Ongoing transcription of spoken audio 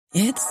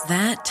It's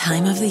that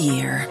time of the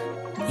year.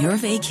 Your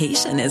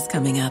vacation is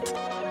coming up.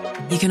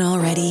 You can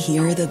already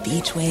hear the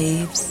beach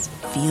waves,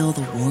 feel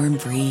the warm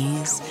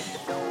breeze,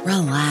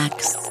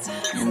 relax,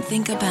 and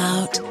think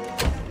about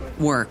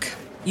work.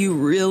 You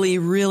really,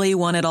 really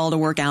want it all to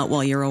work out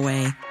while you're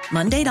away.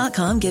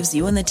 Monday.com gives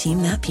you and the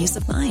team that peace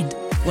of mind.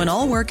 When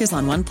all work is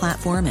on one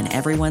platform and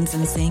everyone's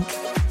in sync,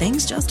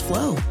 things just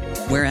flow.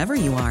 Wherever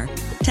you are,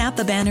 tap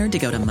the banner to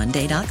go to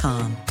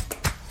Monday.com.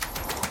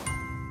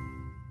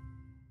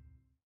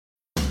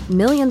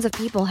 Millions of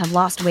people have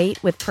lost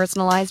weight with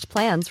personalized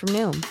plans from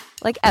Noom.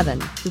 Like Evan,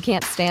 who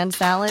can't stand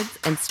salads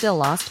and still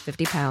lost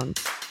 50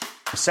 pounds.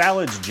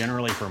 Salads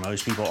generally for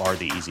most people are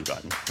the easy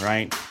button,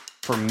 right?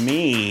 For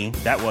me,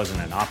 that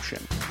wasn't an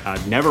option.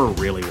 I never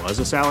really was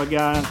a salad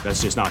guy.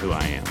 That's just not who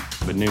I am.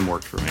 But Noom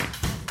worked for me.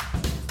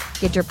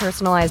 Get your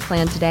personalized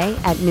plan today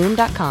at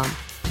Noom.com.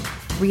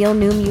 Real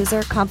Noom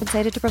user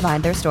compensated to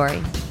provide their story.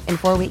 In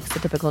 4 weeks,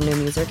 the typical Noom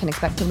user can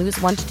expect to lose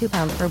 1 to 2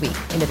 pounds per week.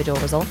 Individual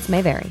results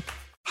may vary.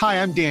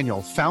 Hi, I'm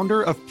Daniel,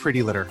 founder of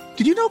Pretty Litter.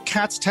 Did you know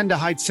cats tend to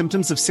hide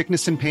symptoms of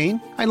sickness and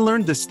pain? I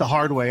learned this the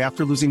hard way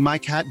after losing my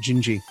cat,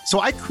 Gingy.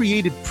 So I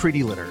created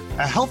Pretty Litter,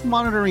 a health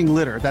monitoring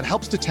litter that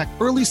helps detect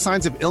early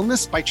signs of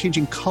illness by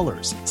changing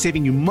colors,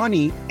 saving you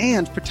money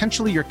and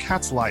potentially your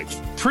cat's life.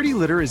 Pretty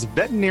Litter is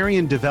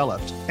veterinarian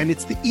developed, and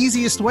it's the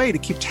easiest way to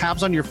keep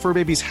tabs on your fur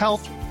baby's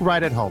health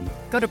right at home.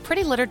 Go to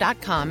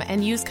prettylitter.com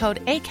and use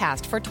code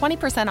ACAST for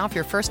 20% off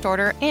your first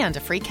order and a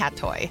free cat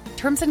toy.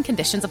 Terms and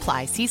conditions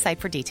apply. See site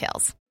for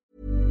details.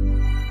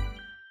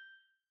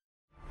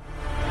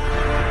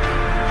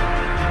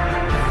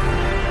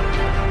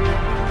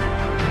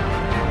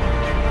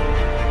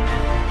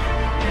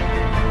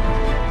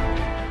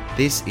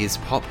 This is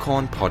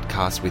Popcorn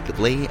Podcast with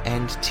Lee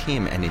and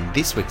Tim, and in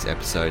this week's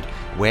episode,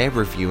 we're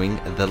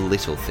reviewing The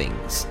Little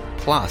Things,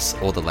 plus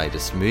all the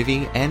latest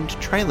movie and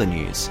trailer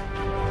news.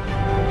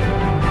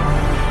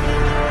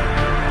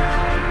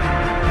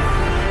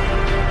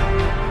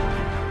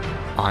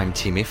 I'm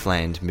Tim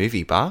Ifland,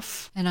 movie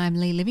buff. And I'm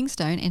Lee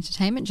Livingstone,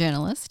 entertainment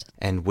journalist.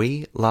 And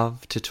we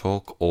love to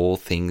talk all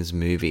things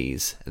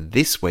movies,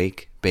 this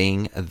week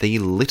being The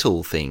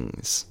Little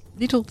Things.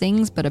 Little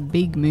things, but a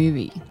big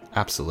movie.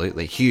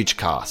 Absolutely. Huge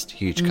cast.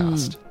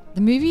 The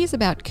movie is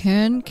about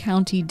Kern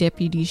County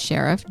Deputy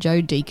Sheriff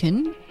Joe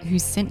Deacon,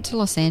 who's sent to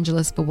Los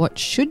Angeles for what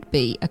should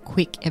be a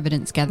quick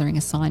evidence-gathering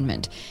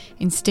assignment.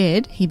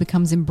 Instead, he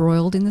becomes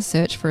embroiled in the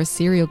search for a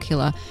serial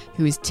killer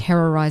who is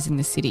terrorising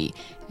the city,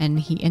 and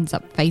he ends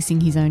up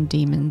facing his own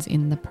demons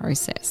in the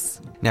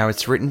process. Now,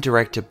 it's written and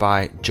directed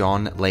by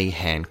John Lee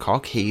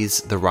Hancock.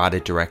 He's the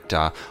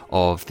writer-director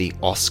of the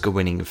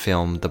Oscar-winning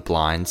film The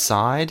Blind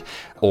Side,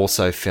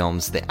 also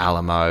films The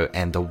Alamo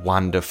and the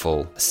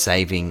wonderful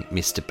Saving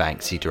Mr.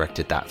 Banks. He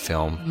directed that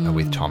film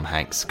with Tom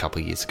Hanks a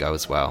couple of years ago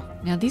as well.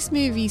 Now, this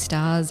movie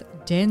stars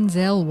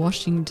Denzel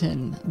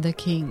Washington, the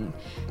King,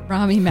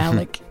 Rami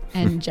Malek,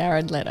 and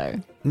Jared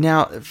Leto.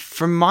 Now,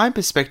 from my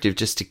perspective,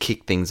 just to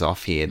kick things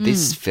off here,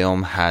 this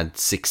film had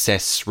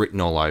success written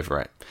all over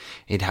it.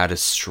 It had a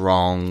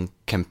strong,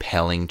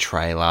 compelling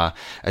trailer,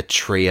 a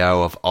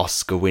trio of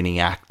Oscar-winning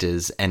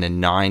actors, and a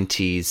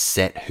 90s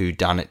set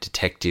whodunit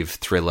detective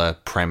thriller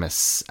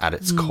premise at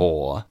its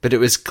core. But it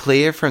was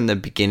clear from the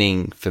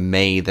beginning for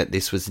me that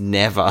this was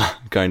never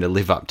going to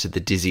live up to the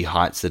dizzy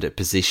heights that it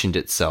positioned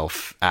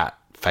itself at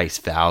face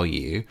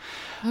value.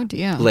 Oh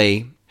dear.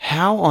 Lee,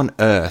 how on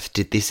earth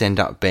did this end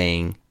up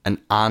being an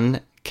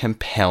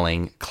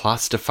uncompelling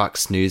clusterfuck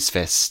snooze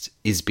fest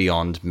is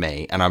beyond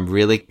me, and I'm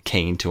really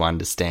keen to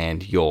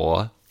understand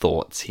your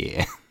thoughts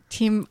here.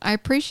 Tim, I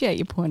appreciate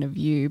your point of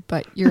view,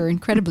 but you're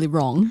incredibly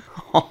wrong.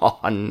 Oh,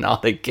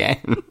 not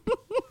again.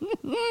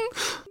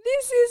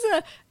 This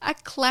is a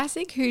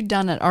classic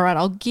whodunit. All right,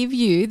 I'll give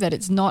you that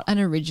it's not an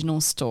original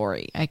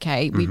story,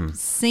 okay? We've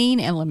seen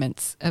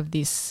elements of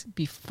this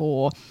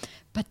before.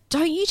 But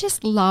don't you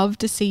just love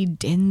to see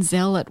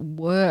Denzel at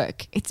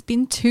work? It's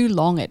been too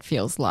long, it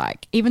feels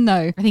like. Even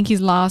though I think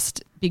his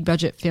last big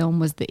budget film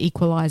was The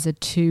Equalizer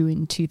 2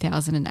 in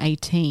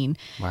 2018.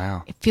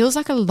 Wow. It feels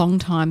like a long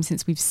time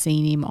since we've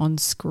seen him on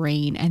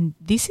screen, and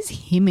this is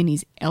him in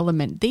his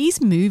element. These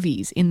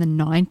movies in the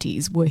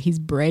 90s were his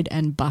bread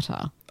and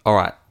butter. All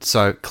right,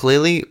 so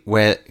clearly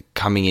we're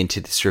coming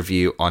into this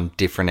review on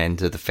different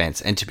ends of the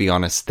fence. And to be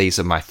honest, these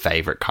are my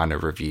favourite kind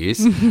of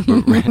reviews.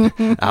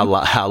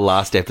 Our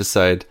last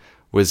episode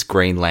was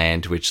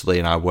Greenland, which Lee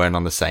and I weren't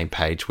on the same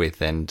page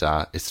with, and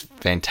it's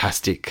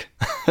fantastic,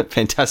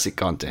 fantastic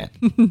content.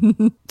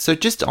 So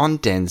just on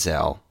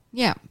Denzel.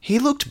 Yeah. He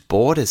looked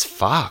bored as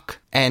fuck.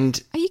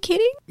 And are you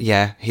kidding?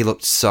 Yeah, he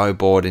looked so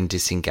bored and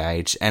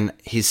disengaged, and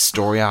his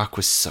story arc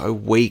was so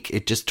weak.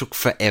 It just took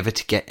forever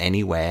to get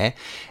anywhere.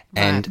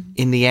 Right. And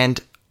in the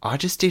end, I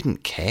just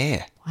didn't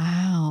care.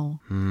 Wow.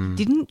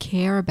 Didn't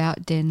care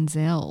about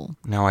Denzel.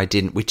 No, I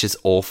didn't, which is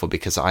awful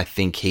because I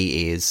think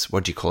he is,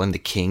 what do you call him, the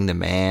king, the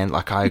man?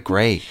 Like, I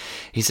agree.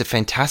 He's a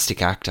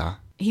fantastic actor.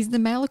 He's the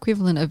male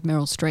equivalent of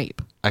Meryl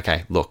Streep.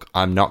 Okay, look,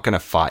 I'm not going to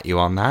fight you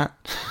on that.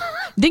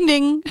 Ding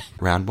ding.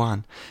 round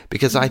one.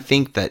 Because I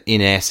think that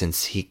in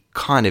essence, he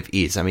kind of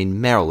is. I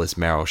mean, Meryl is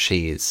Meryl.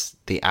 She is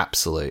the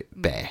absolute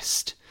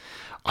best.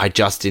 I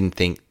just didn't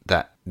think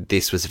that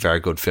this was a very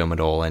good film at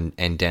all, and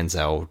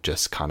Denzel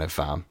just kind of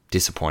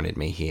disappointed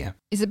me here.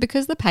 Is it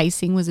because the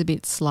pacing was a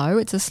bit slow?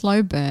 It's a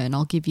slow burn,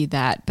 I'll give you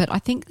that. But I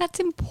think that's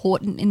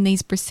important in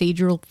these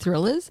procedural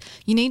thrillers.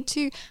 You need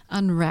to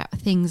unwrap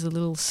things a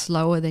little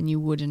slower than you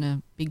would in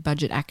a big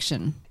budget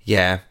action.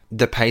 Yeah,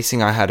 the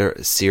pacing I had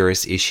a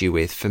serious issue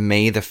with. For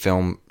me, the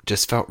film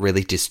just felt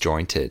really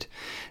disjointed.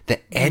 The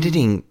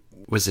editing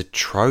was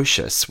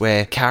atrocious,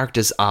 where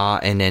characters are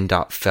and end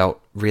up felt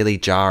really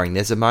jarring.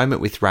 There's a moment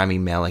with Rami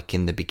Malek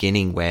in the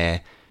beginning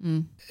where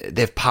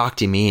they've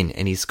parked him in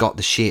and he's got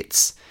the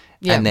shits.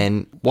 Yeah. And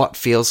then what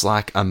feels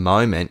like a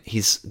moment,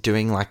 he's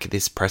doing like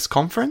this press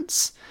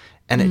conference,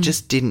 and it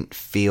just didn't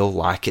feel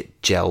like it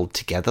gelled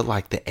together.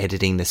 Like the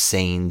editing, the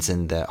scenes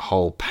and the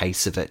whole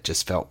pace of it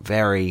just felt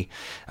very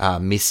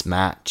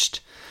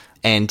mismatched.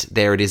 And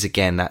there it is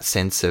again, that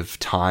sense of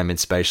time and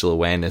spatial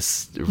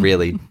awareness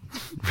really,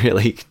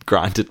 really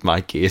grinded my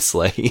gears,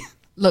 Lee.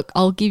 Look,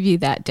 I'll give you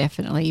that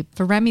definitely.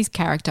 For Rami's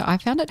character, I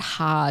found it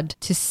hard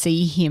to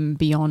see him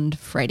beyond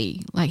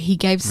Freddie. Like, he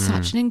gave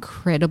such an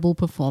incredible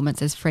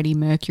performance as Freddie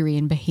Mercury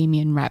in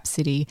Bohemian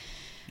Rhapsody.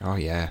 Oh,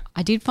 yeah.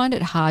 I did find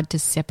it hard to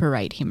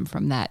separate him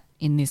from that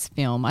in this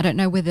film. I don't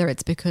know whether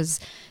it's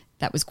because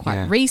that was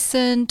quite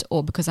recent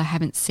or because I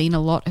haven't seen a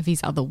lot of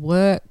his other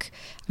work.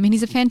 I mean,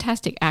 he's a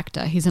fantastic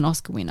actor. He's an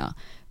Oscar winner.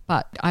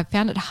 But I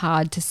found it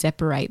hard to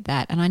separate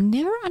that, and I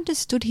never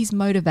understood his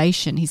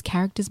motivation, his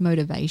character's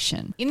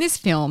motivation. In this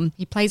film,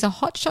 he plays a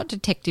hotshot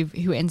detective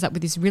who ends up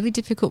with this really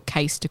difficult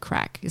case to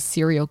crack, a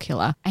serial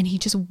killer, and he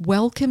just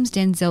welcomes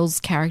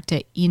Denzel's character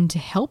in to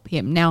help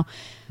him. Now,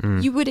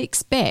 you would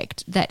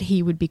expect that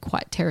he would be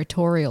quite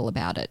territorial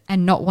about it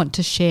and not want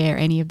to share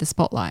any of the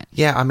spotlight.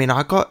 Yeah, I mean,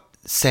 I got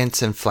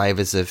sense and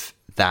flavours of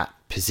that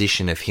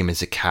position of him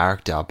as a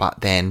character,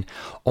 but then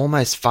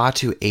almost far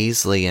too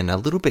easily and a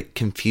little bit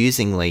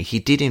confusingly, he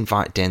did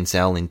invite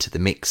Denzel into the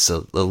mix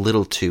a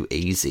little too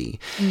easy,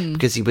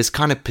 because he was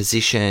kind of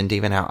positioned,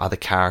 even how other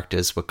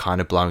characters were kind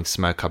of blowing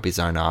smoke up his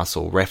own arse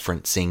or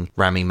referencing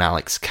Rami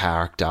Malek's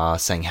character,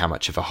 saying how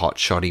much of a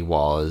hotshot he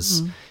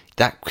was.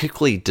 That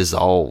quickly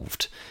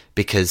dissolved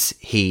because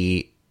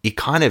he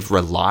kind of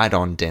relied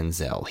on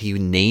Denzel. He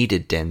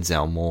needed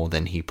Denzel more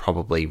than he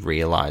probably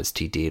realised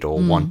he did or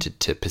wanted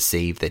to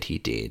perceive that he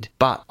did.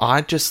 But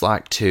I'd just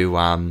like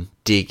to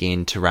dig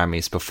into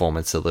Rami's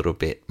performance a little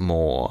bit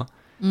more.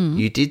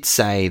 You did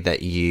say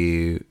that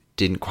you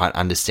didn't quite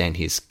understand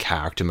his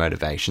character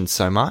motivation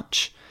so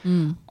much.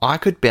 I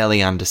could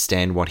barely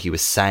understand what he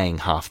was saying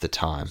half the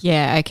time.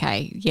 Yeah,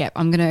 okay. Yep,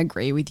 I'm going to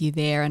agree with you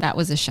there, and that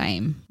was a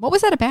shame. What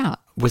was that about?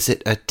 Was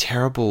it a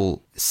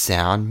terrible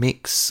sound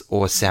mix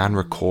or sound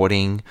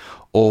recording,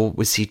 or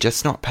was he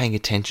just not paying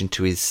attention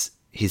to his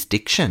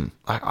diction?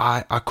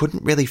 I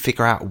couldn't really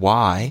figure out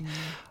why.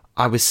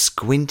 I was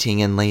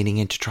squinting and leaning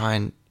in to try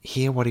and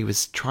hear what he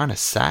was trying to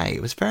say.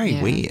 It was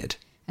very weird.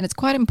 And it's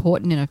quite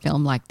important in a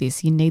film like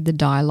this. You need the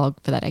dialogue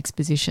for that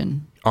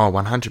exposition. Oh,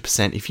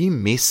 100%. If you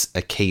miss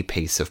a key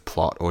piece of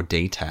plot or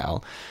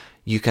detail,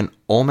 you can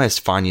almost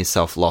find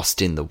yourself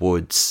lost in the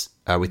woods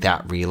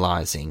without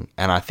realising.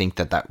 And I think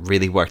that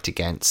really worked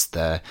against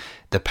the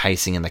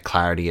pacing and the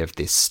clarity of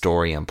this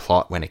story and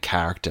plot when a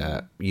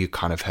character, you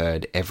kind of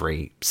heard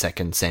every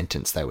second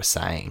sentence they were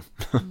saying.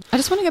 I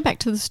just want to go back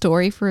to the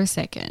story for a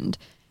second.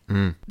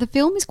 The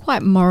film is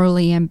quite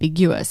morally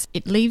ambiguous.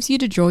 It leaves you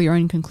to draw your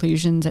own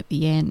conclusions at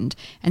the end,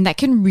 and that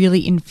can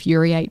really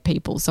infuriate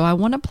people. So I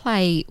want to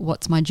play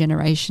What's My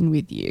Generation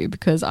with you,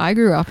 because I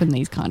grew up in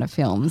these kind of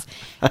films.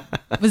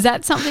 Was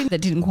that something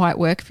that didn't quite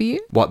work for you?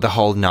 What, the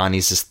whole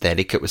 90s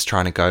aesthetic it was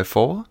trying to go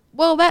for?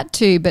 Well, that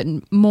too, but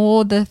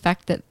more the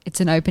fact that it's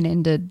an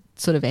open-ended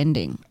sort of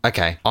ending.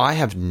 Okay, I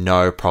have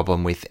no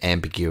problem with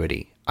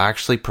ambiguity. I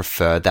actually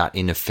prefer that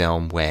in a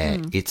film where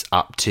it's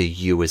up to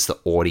you as the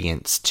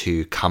audience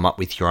to come up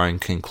with your own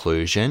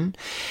conclusion,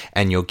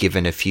 and you're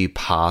given a few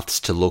paths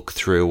to look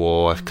through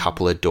or a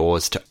couple of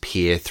doors to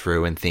peer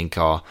through and think,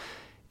 oh,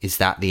 is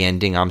that the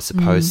ending I'm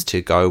supposed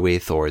to go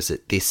with, or is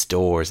it this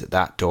door, or is it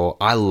that door?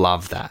 I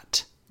love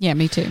that. Yeah,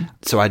 me too.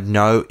 So I had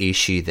no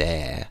issue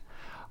there.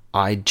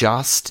 I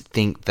just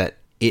think that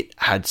it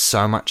had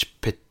so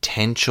much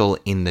potential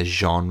in the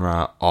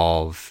genre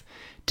of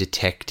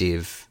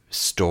detective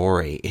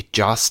story. It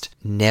just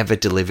never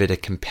delivered a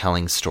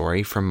compelling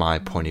story from my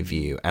point of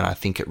view, and I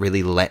think it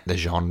really let the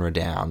genre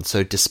down.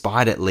 So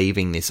despite it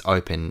leaving this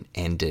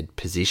open-ended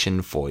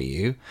position for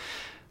you,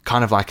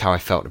 kind of like how I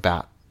felt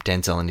about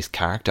Denzel and his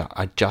character,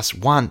 I just,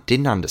 one,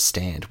 didn't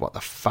understand what the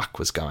fuck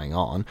was going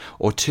on,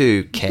 or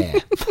two, care.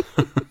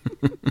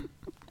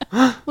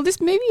 Well, this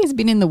movie has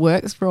been in the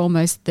works for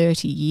almost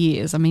 30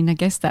 years. I mean, I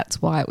guess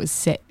that's why it was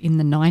set in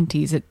the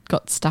 90s. It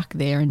got stuck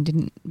there and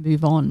didn't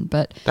move on.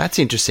 But that's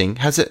interesting.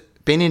 Has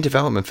it been in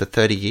development for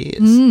 30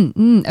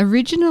 years?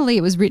 Originally,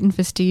 it was written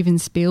for Steven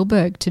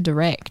Spielberg to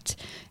direct,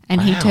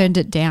 and he turned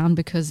it down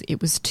because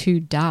it was too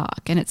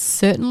dark. And it's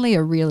certainly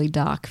a really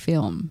dark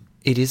film.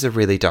 It is a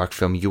really dark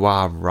film. You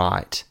are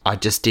right. I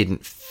just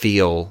didn't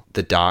feel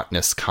the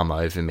darkness come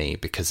over me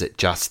because it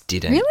just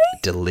didn't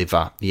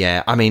deliver.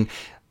 Yeah, I mean,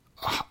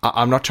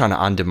 I'm not trying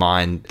to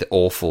undermine the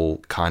awful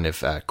kind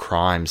of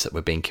crimes that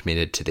were being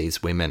committed to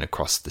these women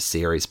across the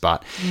series,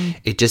 but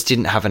it just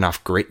didn't have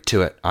enough grit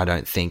to it, I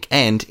don't think.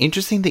 And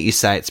interesting that you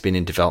say it's been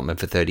in development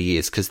for 30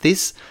 years, because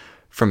this,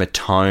 from a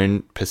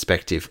tone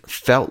perspective,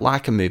 felt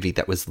like a movie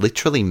that was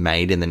literally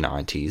made in the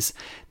 90s.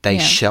 They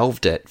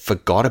shelved it,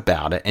 forgot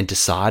about it, and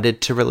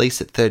decided to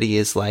release it 30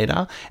 years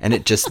later, and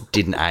it just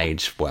didn't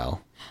age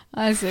well.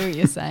 I see what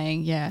you're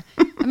saying, yeah.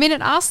 I mean, it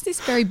asks this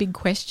very big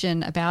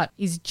question about,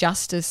 is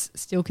justice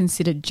still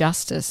considered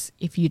justice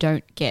if you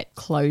don't get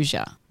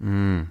closure?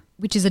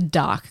 Which is a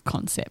dark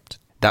concept.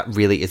 That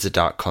really is a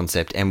dark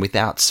concept, and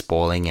without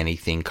spoiling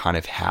anything, kind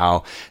of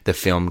how the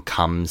film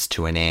comes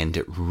to an end,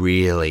 it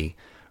really,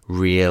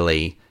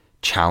 really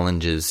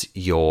challenges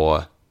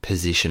your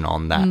position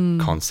on that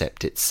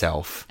concept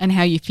itself. And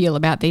how you feel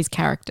about these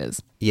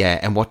characters. Yeah,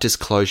 and what does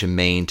closure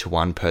mean to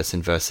one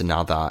person versus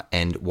another,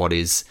 and what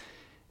is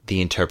the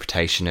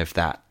interpretation of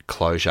that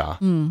closure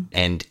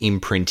and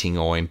imprinting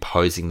or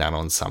imposing that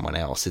on someone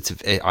else.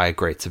 I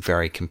agree, it's a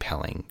very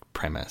compelling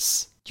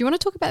premise. Do you want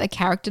to talk about the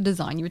character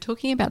design? You were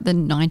talking about the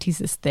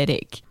 90s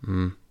aesthetic.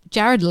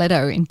 Jared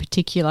Leto in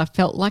particular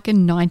felt like a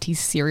 90s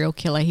serial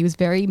killer. He was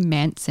very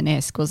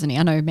Manson-esque, wasn't he?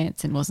 I know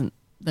Manson wasn't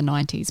the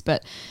 90s,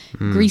 but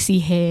greasy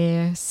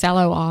hair,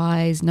 sallow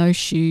eyes, no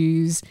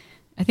shoes.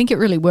 I think it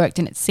really worked,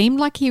 and it seemed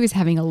like he was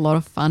having a lot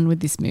of fun with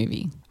this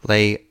movie.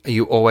 Lee,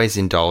 you always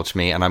indulge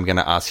me, and I'm going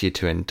to ask you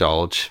to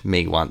indulge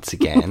me once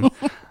again.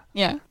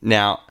 Yeah.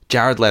 Now,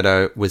 Jared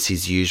Leto was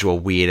his usual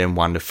weird and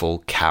wonderful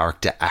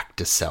character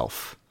actor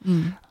self.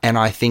 And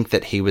I think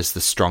that he was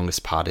the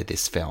strongest part of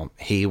this film.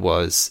 He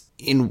was,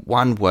 in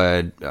one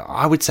word,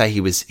 I would say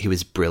he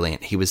was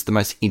brilliant. He was the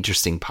most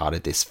interesting part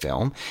of this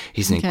film.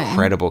 He's an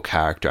incredible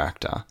character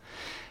actor.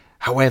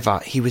 However,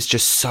 he was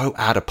just so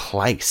out of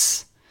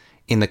place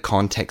in the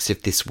context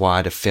of this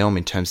wider film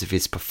in terms of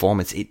his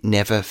performance. It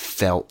never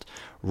felt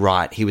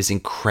right. He was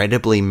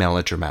incredibly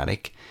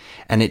melodramatic,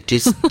 and it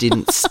just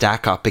didn't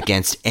stack up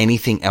against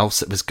anything else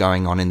that was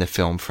going on in the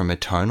film from a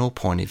tonal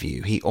point of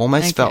view. He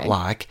almost felt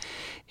like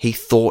he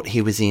thought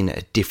he was in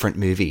a different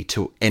movie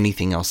to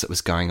anything else that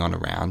was going on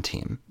around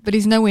him. But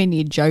he's nowhere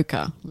near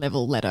Joker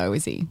level Leto,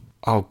 is he?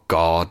 Oh,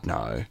 God,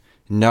 no.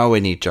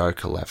 Nowhere near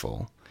Joker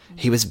level.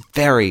 He was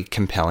very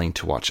compelling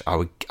to watch. I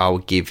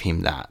would give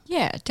him that.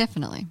 Yeah,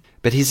 definitely.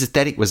 But his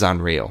aesthetic was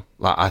unreal.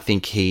 Like, I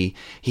think he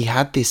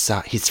had this,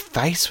 his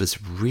face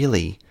was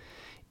really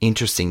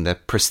interesting. The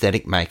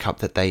prosthetic makeup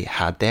that they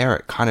had there,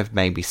 it kind of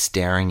made me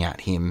staring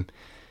at him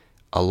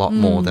a lot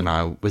more than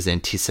I was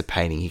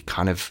anticipating. He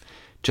kind of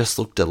just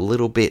looked a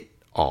little bit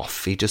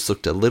off. He just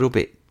looked a little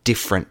bit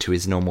different to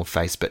his normal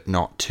face, but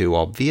not too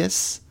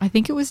obvious. I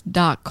think it was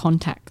dark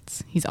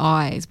contacts. His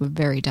eyes were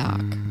very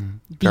dark.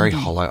 Very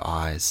hollow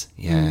eyes,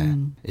 yeah.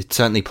 It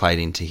certainly played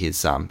into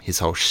his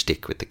whole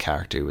shtick with the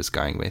character he was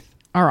going with.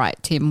 All right,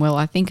 Tim. Well,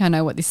 I think I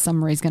know what this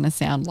summary is going to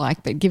sound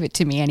like, but give it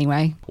to me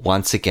anyway.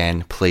 Once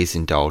again, please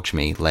indulge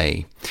me,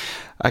 Lee.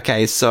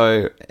 Okay,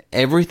 so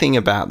everything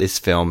about this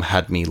film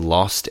had me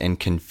lost and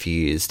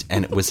confused,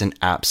 and it was an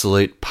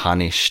absolute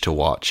punish to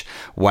watch.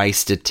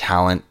 Wasted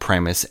talent,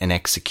 premise, and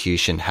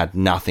execution had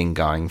nothing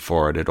going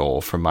for it at all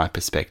from my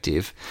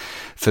perspective.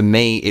 For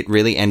me, it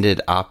really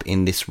ended up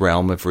in this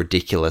realm of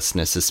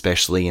ridiculousness,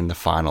 especially in the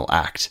final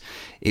act.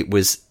 It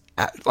was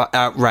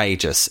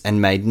outrageous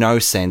and made no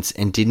sense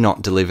and did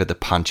not deliver the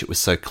punch it was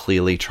so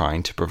clearly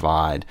trying to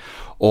provide.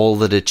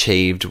 All it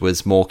achieved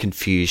was more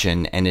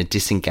confusion and a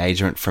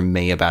disengagement from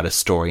me about a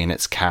story and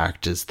its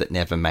characters that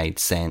never made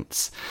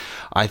sense.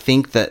 I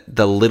think that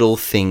the little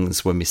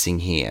things were missing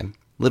here.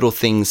 Little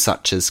things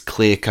such as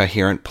clear,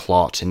 coherent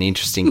plot and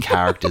interesting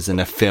characters in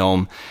a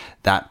film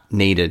that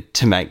needed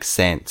to make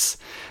sense.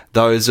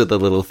 Those are the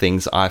little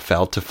things I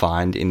failed to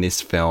find in this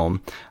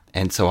film.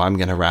 And so I'm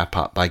going to wrap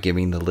up by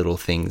giving the little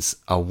things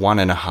a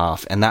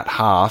 1.5. And that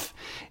half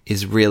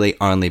is really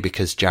only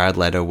because Jared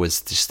Leto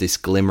was just this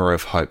glimmer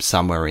of hope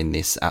somewhere in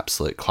this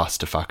absolute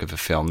clusterfuck of a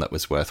film that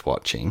was worth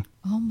watching.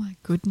 Oh my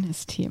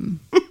goodness, Tim.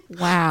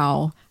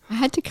 Wow. I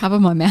had to cover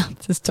my mouth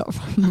to stop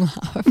from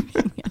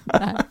laughing at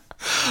that.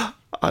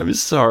 I'm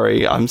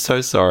sorry. I'm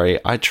so sorry.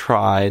 I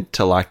tried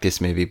to like this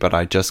movie, but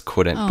I just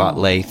couldn't. Oh. But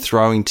Lee,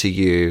 throwing to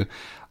you,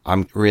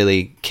 I'm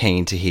really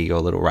keen to hear your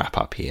little wrap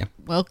up here.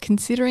 Well,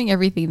 considering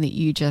everything that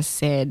you just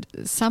said,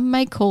 some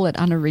may call it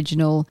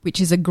unoriginal,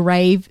 which is a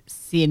grave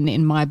sin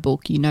in my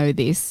book, you know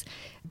this.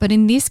 But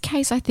in this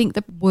case, I think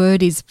the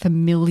word is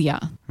familiar.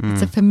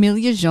 It's a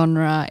familiar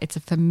genre. It's a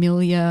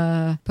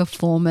familiar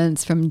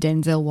performance from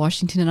Denzel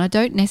Washington, and I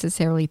don't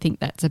necessarily think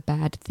that's a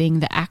bad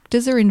thing. The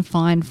actors are in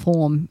fine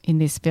form in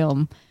this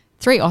film.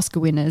 3 Oscar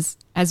winners,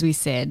 as we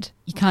said.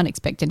 You can't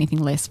expect anything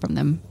less from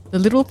them. The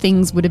Little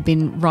Things would have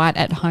been right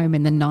at home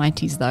in the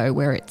 90s, though,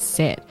 where it's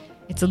set.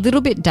 It's a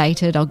little bit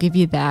dated, I'll give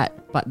you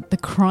that, but the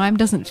crime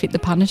doesn't fit the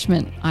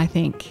punishment, I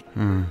think.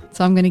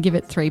 So I'm going to give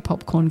it 3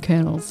 popcorn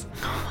kernels.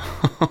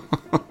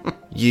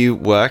 You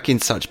work in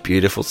such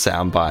beautiful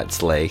sound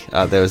bites, Lee.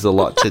 There was a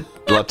lot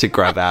to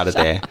grab out of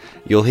there.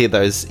 You'll hear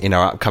those in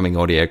our upcoming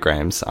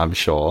audiograms, I'm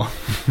sure.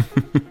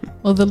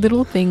 Well, The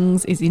Little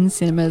Things is in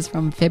cinemas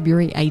from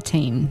February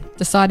 18.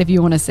 Decide if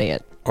you want to see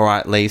it. All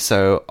right, Lee,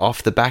 so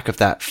off the back of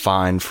that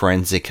fine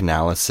forensic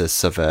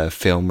analysis of a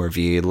film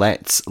review,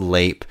 let's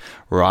leap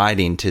right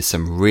into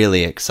some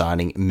really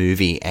exciting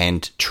movie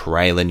and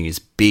trailer news.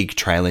 Big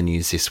trailer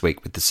news this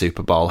week with the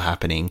Super Bowl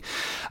happening.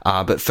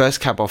 But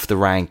first, cap off the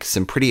rank,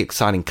 some pretty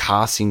exciting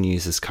casting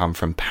news has come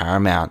from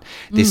Paramount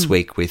this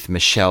week, with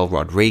Michelle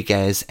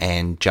Rodriguez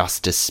and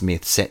Justice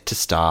Smith set to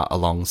star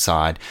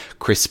alongside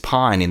Chris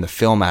Pine in the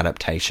film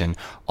adaptation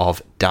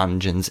of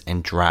Dungeons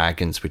and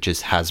Dragons, which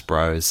is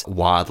Hasbro's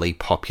wildly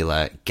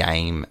popular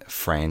game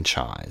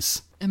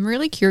franchise. I'm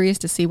really curious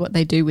to see what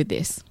they do with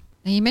this.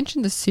 Now, you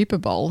mentioned the Super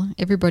Bowl.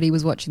 Everybody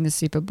was watching the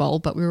Super Bowl,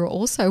 but we were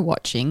also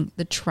watching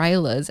the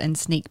trailers and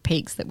sneak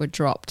peeks that were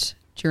dropped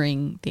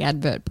during the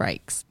advert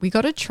breaks. We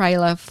got a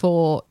trailer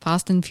for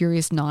Fast and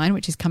Furious 9,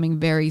 which is coming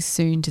very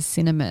soon to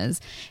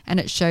cinemas, and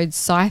it showed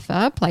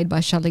Cypher, played by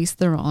Charlize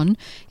Theron,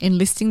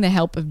 enlisting the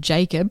help of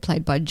Jacob,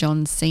 played by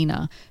John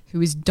Cena,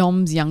 who is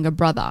Dom's younger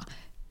brother.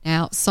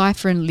 Now,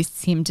 Cypher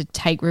enlists him to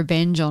take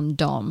revenge on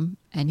Dom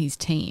and his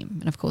team.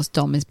 And of course,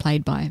 Dom is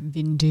played by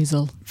Vin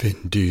Diesel.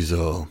 Vin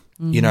Diesel.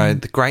 You know,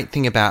 the great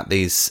thing about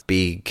these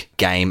big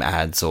game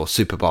ads, or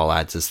Super Bowl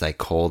ads as they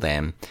call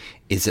them,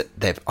 is that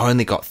they've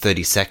only got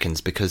 30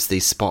 seconds because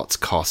these spots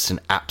cost an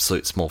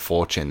absolute small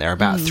fortune. They're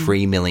about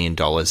 $3 million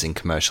in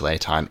commercial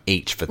airtime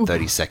each for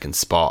 30-second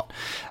spot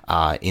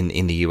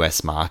in the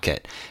US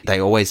market. They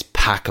always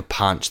pack a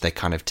punch. They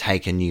kind of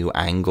take a new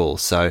angle.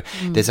 So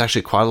there's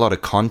actually quite a lot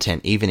of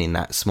content, even in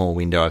that small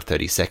window of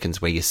 30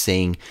 seconds, where you're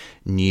seeing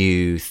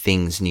new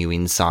things, new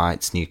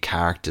insights, new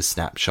character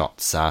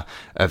snapshots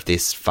of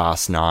this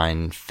Fast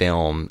 9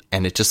 film.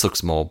 And it just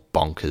looks more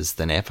bonkers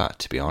than ever,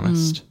 to be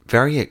honest.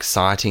 Very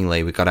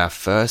excitingly, we got our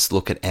first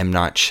look at M.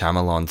 Night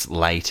Shyamalan's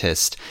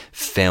latest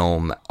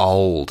film,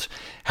 Old.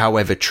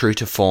 However, true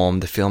to form,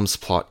 the film's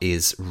plot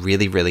is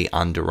really, really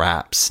under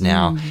wraps.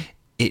 Now,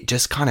 it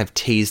just kind of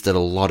teased at a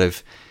lot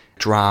of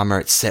drama.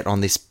 It's set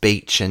on this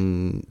beach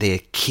and their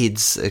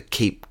kids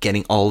keep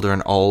getting older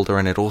and older,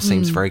 and it all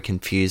seems very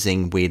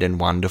confusing, weird and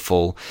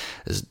wonderful.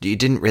 You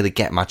didn't really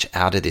get much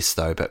out of this,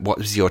 though, but what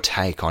was your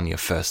take on your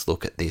first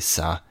look at this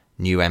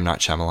new M. Night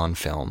Shyamalan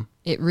film?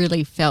 It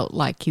really felt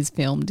like his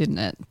film, didn't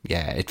it?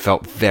 Yeah, it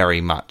felt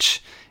very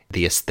much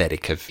the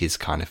aesthetic of his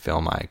kind of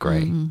film, I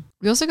agree.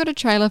 We also got a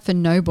trailer for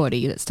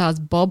Nobody that stars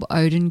Bob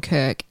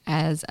Odenkirk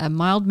as a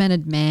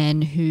mild-mannered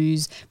man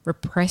whose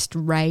repressed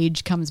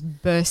rage comes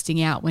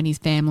bursting out when his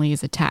family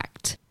is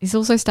attacked. This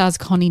also stars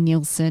Connie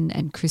Nielsen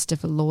and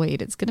Christopher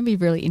Lloyd. It's going to be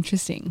really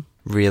interesting.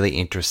 Really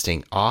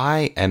interesting.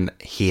 I am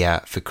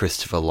here for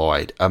Christopher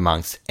Lloyd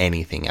amongst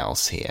anything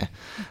else here.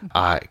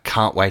 I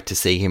can't wait to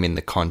see him in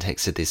the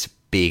context of this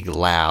big,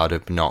 loud,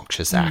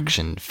 obnoxious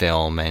action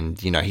film.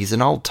 And, you know, he's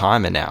an old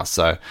timer now,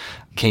 so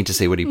keen to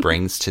see what he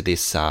brings to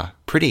this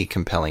pretty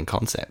compelling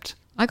concept.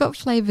 I got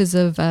flavours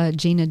of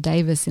Gina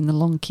Davis in The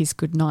Long Kiss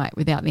Goodnight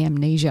without the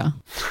amnesia.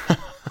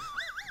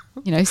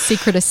 You know,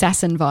 Secret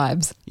Assassin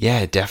vibes.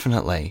 Yeah,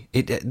 definitely.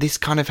 This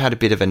kind of had a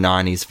bit of a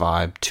 90s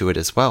vibe to it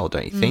as well,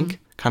 don't you think?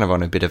 Kind of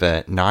on a bit of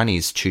a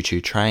 90s choo-choo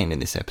train in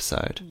this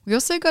episode. We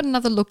also got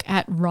another look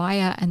at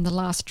Raya and the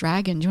Last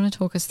Dragon. Do you want to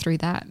talk us through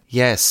that?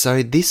 Yeah,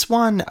 so this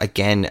one,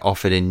 again,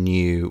 offered a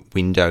new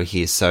window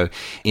here. So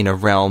in a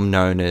realm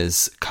known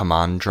as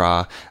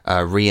Kamandra, a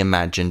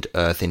reimagined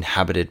Earth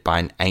inhabited by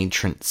an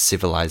ancient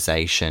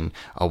civilization,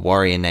 a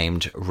warrior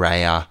named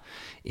Raya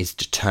is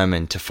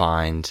determined to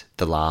find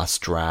the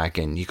last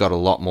dragon. You got a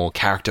lot more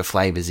character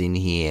flavors in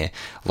here,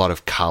 a lot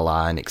of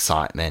color and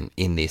excitement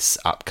in this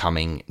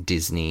upcoming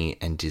Disney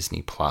and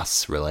Disney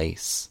Plus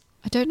release.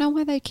 I don't know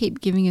why they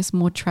keep giving us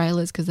more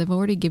trailers, because they've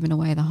already given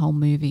away the whole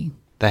movie.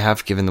 They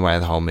have given away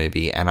the whole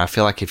movie, and I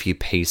feel like if you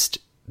pieced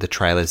the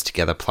trailers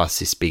together plus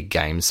this big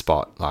game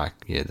spot, like,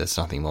 yeah, there's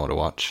nothing more to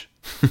watch.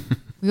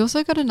 We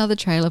also got another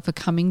trailer for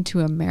Coming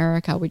to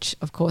America, which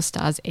of course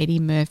stars Eddie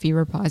Murphy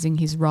reprising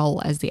his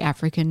role as the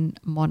African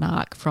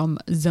monarch from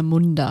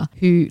Zamunda,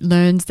 who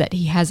learns that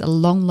he has a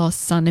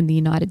long-lost son in the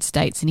United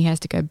States and he has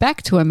to go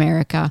back to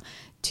America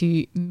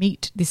to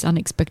meet this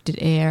unexpected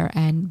heir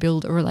and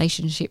build a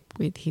relationship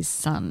with his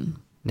son.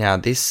 Now,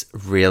 this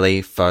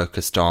really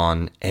focused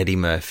on Eddie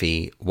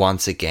Murphy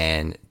once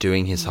again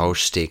doing his whole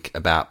shtick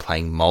about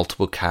playing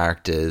multiple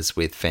characters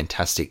with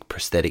fantastic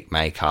prosthetic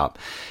makeup.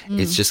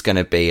 It's just going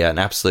to be an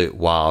absolute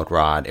wild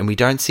ride. And we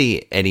don't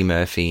see Eddie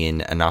Murphy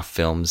in enough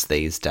films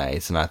these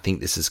days. And I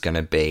think this is going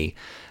to be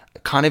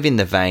kind of in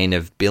the vein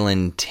of Bill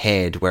and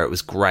Ted, where it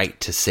was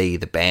great to see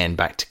the band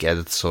back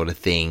together sort of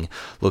thing,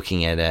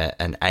 looking at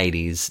an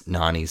 80s,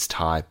 90s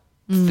type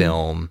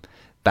film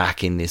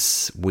back in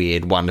this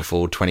weird,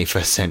 wonderful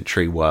 21st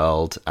century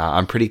world.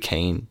 I'm pretty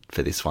keen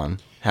for this one.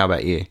 How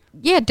about you?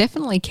 Yeah,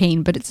 definitely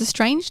keen, but it's a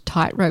strange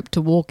tightrope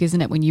to walk,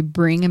 isn't it, when you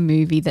bring a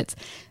movie that's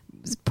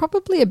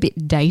probably a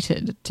bit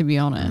dated, to be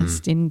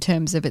honest, in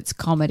terms of its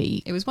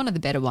comedy. It was one of the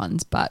better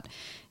ones, but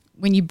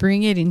when you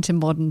bring it into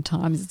modern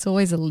times, it's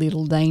always a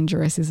little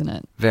dangerous, isn't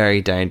it?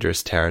 Very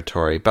dangerous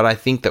territory. But I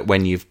think that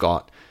when you've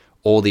got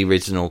all the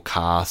original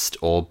cast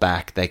all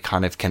back, they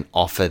kind of can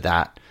offer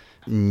that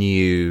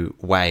new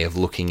way of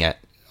looking at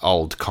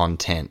old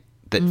content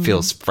that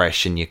feels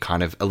fresh, and you're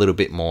kind of a little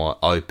bit more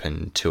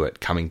open to it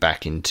coming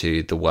back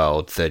into the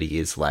world 30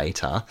 years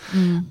later.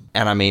 And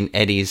I mean,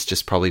 Eddie's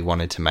just probably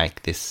wanted to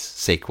make this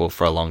sequel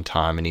for a long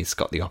time, and he's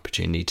got the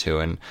opportunity to.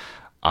 And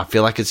I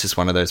feel like it's just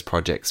one of those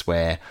projects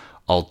where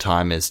old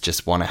timers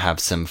just want to have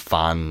some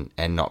fun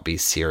and not be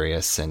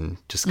serious and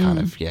just kind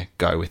of,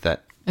 go with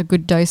it. A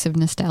good dose of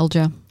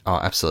nostalgia. Oh,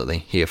 absolutely.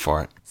 Here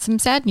for it. Some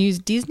sad news.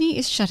 Disney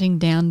is shutting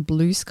down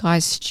Blue Sky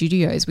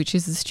Studios, which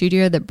is the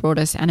studio that brought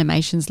us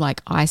animations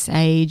like Ice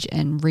Age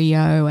and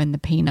Rio and the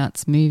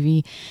Peanuts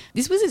movie.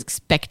 This was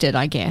expected,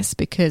 I guess,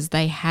 because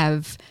they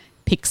have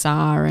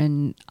Pixar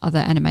and other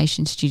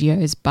animation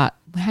studios. But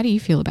how do you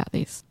feel about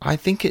this? I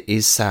think it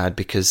is sad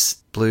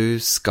because Blue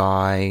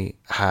Sky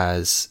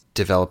has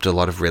developed a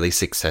lot of really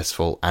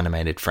successful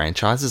animated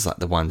franchises like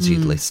the ones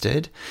you'd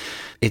listed.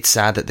 It's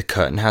sad that the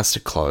curtain has to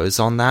close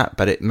on that,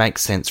 but it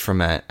makes sense from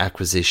an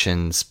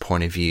acquisitions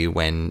point of view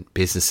when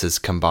businesses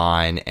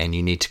combine and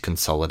you need to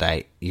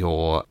consolidate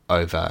your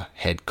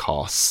overhead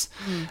costs.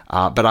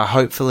 But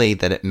hopefully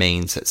that it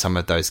means that some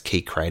of those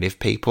key creative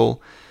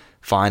people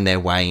find their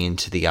way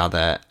into the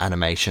other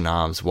animation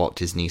arms, Walt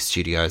Disney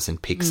Studios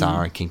and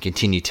Pixar, and can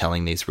continue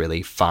telling these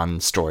really fun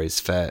stories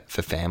for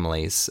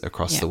families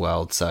across the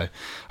world. So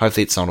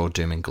hopefully it's not all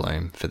doom and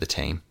gloom for the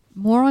team.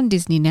 More on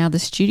Disney now. The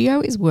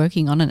studio is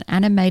working on an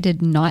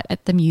animated Night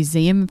at the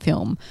Museum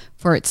film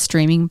for its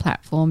streaming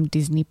platform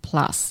Disney+.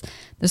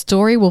 The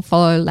story will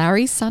follow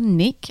Larry's son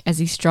Nick as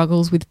he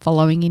struggles with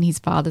following in his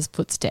father's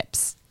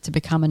footsteps to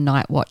become a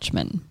night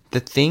watchman. The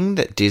thing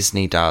that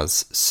Disney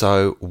does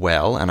so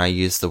well, and I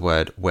use the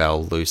word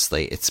well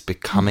loosely, it's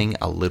becoming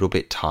a little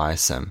bit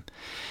tiresome,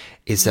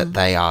 is that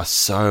they are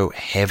so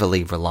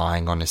heavily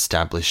relying on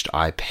established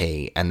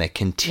IP, and they're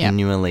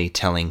continually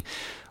telling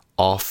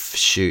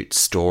offshoot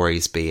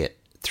stories, be it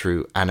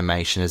through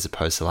animation as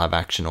opposed to live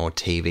action or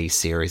TV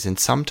series. And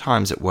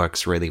sometimes it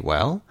works really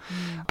well,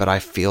 but I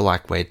feel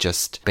like we're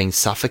just being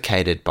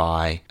suffocated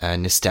by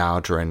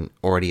nostalgia and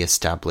already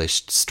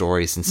established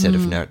stories instead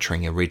of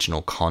nurturing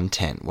original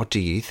content. What do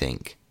you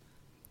think?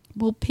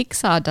 Well,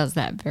 Pixar does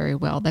that very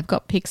well. They've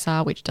got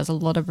Pixar, which does a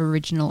lot of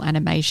original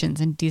animations,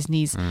 and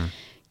Disney's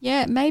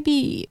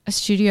maybe a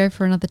studio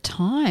for another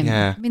time.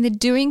 Yeah. I mean, they're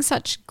doing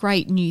such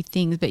great new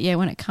things, but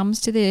when it comes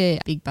to their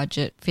big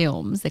budget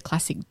films, the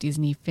classic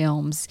Disney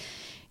films,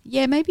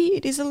 maybe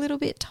it is a little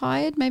bit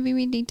tired. Maybe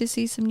we need to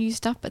see some new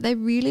stuff, but they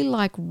really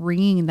like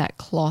wringing that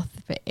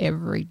cloth for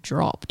every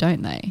drop,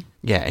 don't they?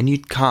 Yeah, and you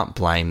can't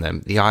blame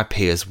them. The IP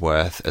is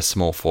worth a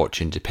small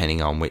fortune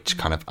depending on which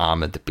kind of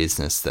arm of the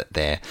business that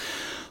they're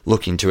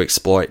looking to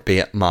exploit, be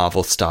it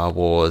Marvel, Star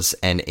Wars,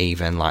 and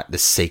even like the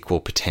sequel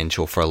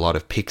potential for a lot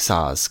of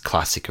Pixar's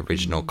classic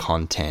original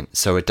content.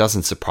 So it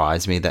doesn't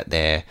surprise me that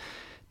they're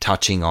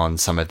touching on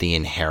some of the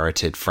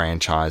inherited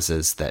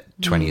franchises that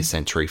 20th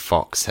Century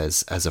Fox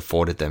has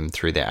afforded them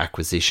through their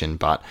acquisition.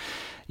 But,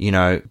 you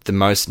know, the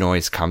most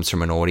noise comes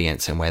from an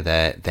audience and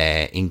whether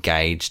they're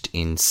engaged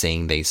in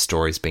seeing these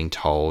stories being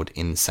told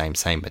in the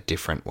same but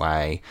different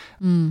way.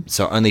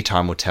 So only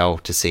time will tell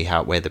to see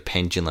where the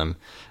pendulum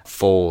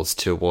falls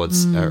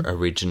towards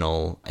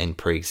original and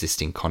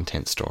pre-existing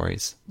content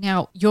stories.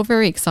 Now, you're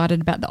very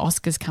excited about the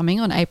Oscars coming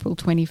on April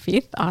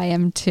 25th. I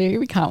am too.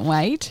 We can't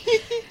wait.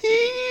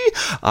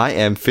 I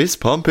am fist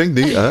pumping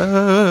the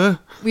air.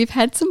 We've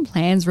had some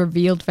plans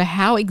revealed for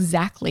how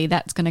exactly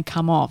that's going to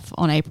come off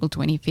on April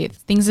 25th.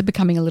 Things are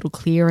becoming a little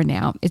clearer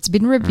now. It's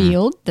been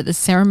revealed that the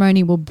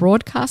ceremony will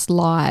broadcast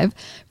live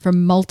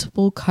from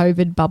multiple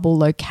COVID bubble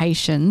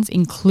locations,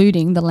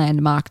 including the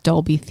landmark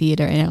Dolby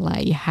Theatre in LA.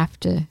 You have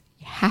to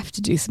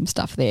do some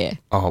stuff there.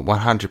 Oh,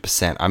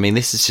 100%. I mean,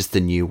 this is just the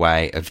new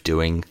way of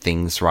doing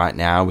things right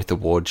now with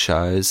award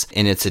shows,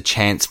 and it's a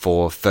chance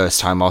for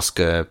first-time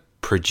Oscar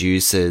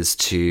producers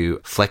to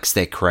flex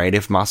their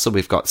creative muscle.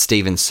 We've got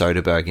Steven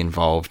Soderbergh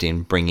involved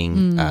in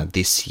bringing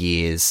this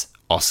year's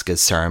Oscars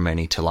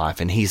ceremony to life,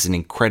 and he's an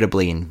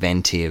incredibly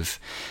inventive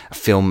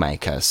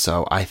filmmaker,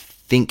 so I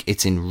think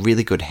it's in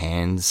really good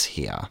hands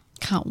here.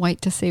 Can't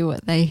wait to see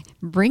what they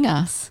bring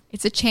us.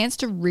 It's a chance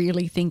to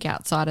really think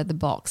outside of the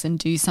box and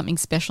do something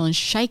special and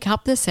shake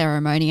up the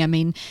ceremony. I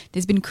mean,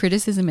 there's been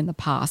criticism in the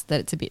past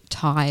that it's a bit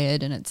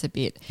tired and it's a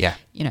bit,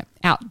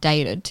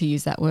 outdated, to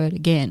use that word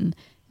again.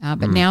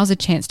 But now's a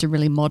chance to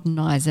really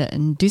modernise it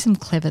and do some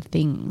clever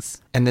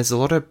things. And there's a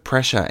lot of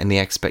pressure, and the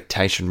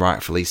expectation,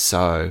 rightfully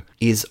so,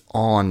 is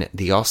on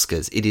the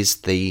Oscars. It is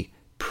the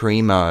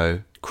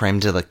primo creme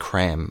de la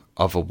creme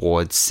of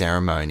awards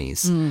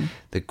ceremonies.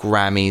 The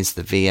Grammys,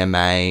 the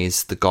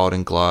VMAs, the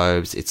Golden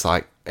Globes. It's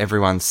like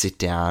everyone sit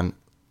down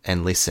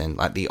and listen.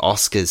 Like the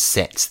Oscars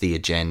sets the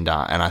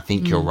agenda, and I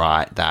think you're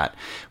right that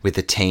with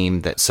the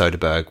team that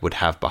Soderbergh would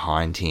have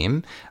behind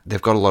him,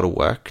 they've got a lot of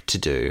work to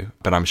do,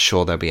 but I'm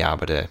sure they'll be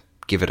able to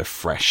give it a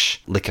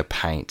fresh lick of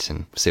paint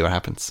and see what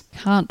happens.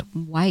 Can't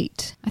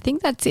wait. I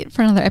think that's it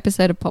for another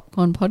episode of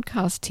Popcorn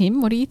Podcast.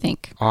 Tim, what do you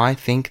think? I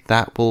think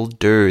that will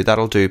do.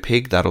 That'll do,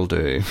 pig. That'll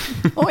do.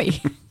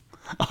 Oi.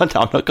 I'm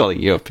not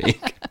calling you a pig.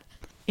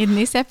 In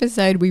this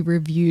episode, we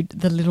reviewed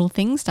The Little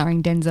Things,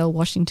 starring Denzel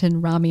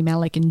Washington, Rami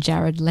Malek and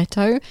Jared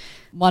Leto.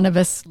 One of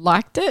us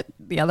liked it,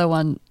 the other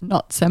one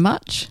not so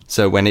much.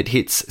 So when it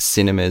hits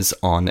cinemas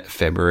on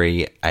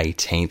February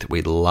 18th,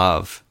 we'd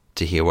love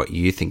to hear what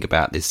you think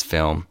about this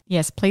film.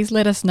 Yes, please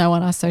let us know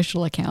on our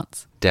social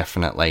accounts.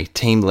 Definitely.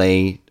 Team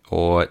Lee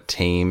or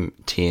Team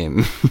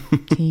Tim.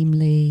 Team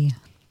Lee.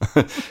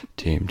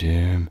 Team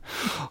Tim.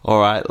 All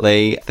right,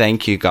 Lee.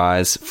 Thank you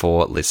guys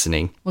for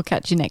listening. We'll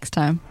catch you next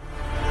time.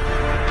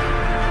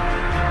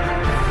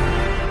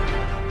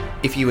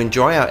 If you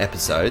enjoy our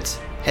episodes,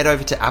 head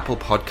over to Apple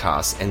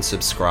Podcasts and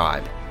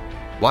subscribe.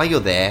 While you're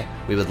there,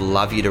 we would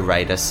love you to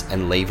rate us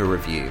and leave a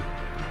review.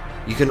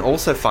 You can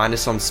also find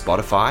us on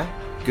Spotify,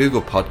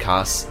 Google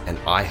Podcasts, and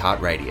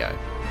iHeartRadio.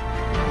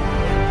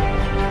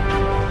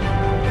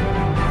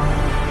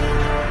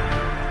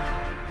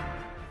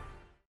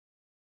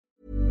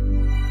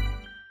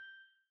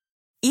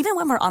 Even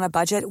when we're on a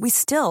budget, we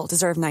still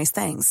deserve nice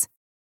things.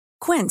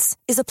 Quince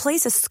is a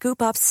place to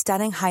scoop up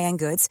stunning high-end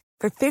goods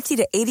for 50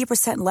 to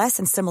 80% less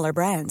than similar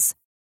brands.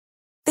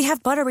 They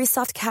have buttery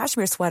soft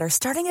cashmere sweaters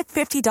starting at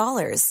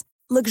 $50,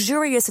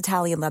 luxurious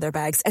Italian leather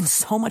bags, and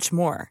so much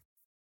more.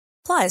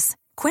 Plus,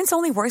 Quince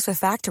only works with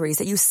factories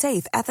that use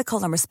safe,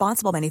 ethical, and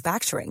responsible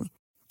manufacturing.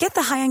 Get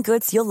the high-end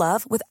goods you'll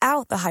love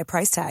without the high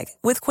price tag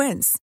with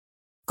Quince.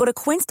 Go to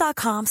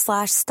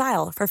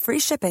quince.com/style for free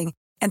shipping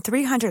and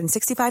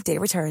 365-day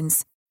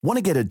returns. Want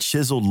to get a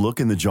chiseled look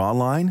in the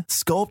jawline?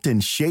 Sculpt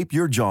and shape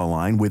your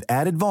jawline with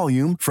added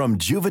volume from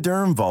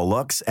Juvederm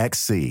Volux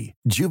XC.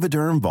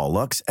 Juvederm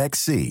Volux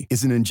XC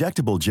is an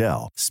injectable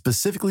gel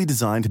specifically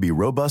designed to be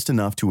robust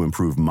enough to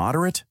improve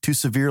moderate to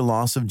severe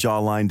loss of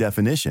jawline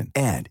definition.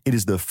 And it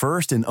is the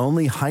first and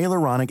only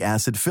hyaluronic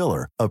acid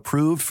filler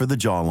approved for the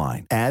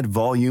jawline. Add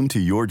volume to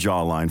your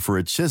jawline for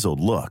a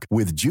chiseled look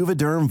with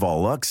Juvederm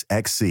Volux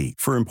XC.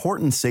 For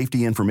important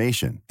safety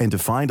information and to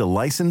find a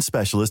licensed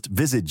specialist,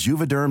 visit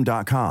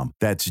Juvederm.com.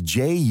 That's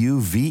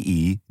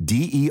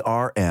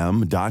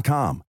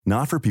Juvederm.com.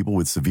 Not for people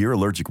with severe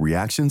allergic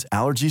reactions,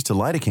 allergies to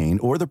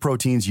lidocaine, or the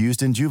proteins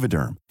used in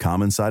Juvederm.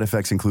 Common side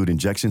effects include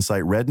injection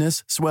site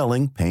redness,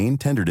 swelling, pain,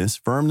 tenderness,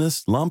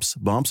 firmness, lumps,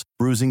 bumps,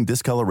 bruising,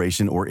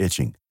 discoloration, or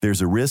itching.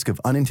 There's a risk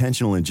of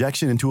unintentional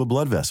injection into a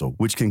blood vessel,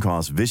 which can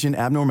cause vision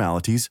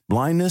abnormalities,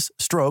 blindness,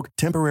 stroke,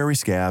 temporary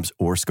scabs,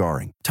 or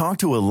scarring. Talk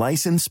to a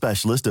licensed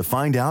specialist to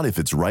find out if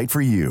it's right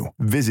for you.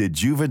 Visit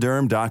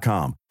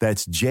Juvederm.com.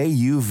 That's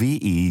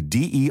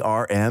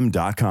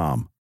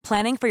Juvederm.com.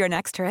 Planning for your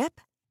next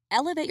trip?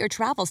 Elevate your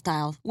travel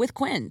style with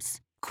Quince.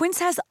 Quince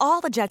has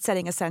all the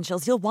jet-setting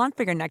essentials you'll want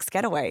for your next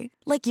getaway,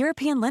 like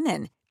European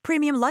linen,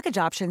 premium luggage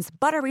options,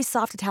 buttery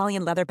soft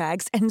Italian leather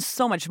bags, and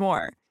so much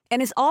more.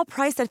 And is all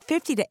priced at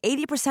 50 to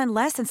 80%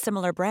 less than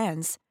similar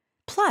brands.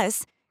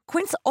 Plus,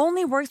 Quince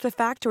only works with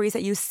factories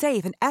that use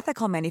safe and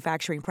ethical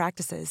manufacturing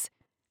practices.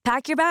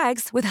 Pack your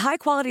bags with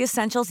high-quality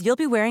essentials you'll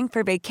be wearing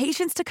for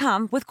vacations to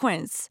come with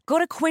Quince. Go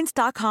to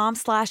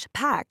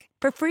quince.com/pack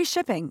for free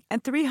shipping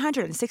and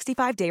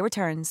 365-day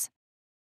returns.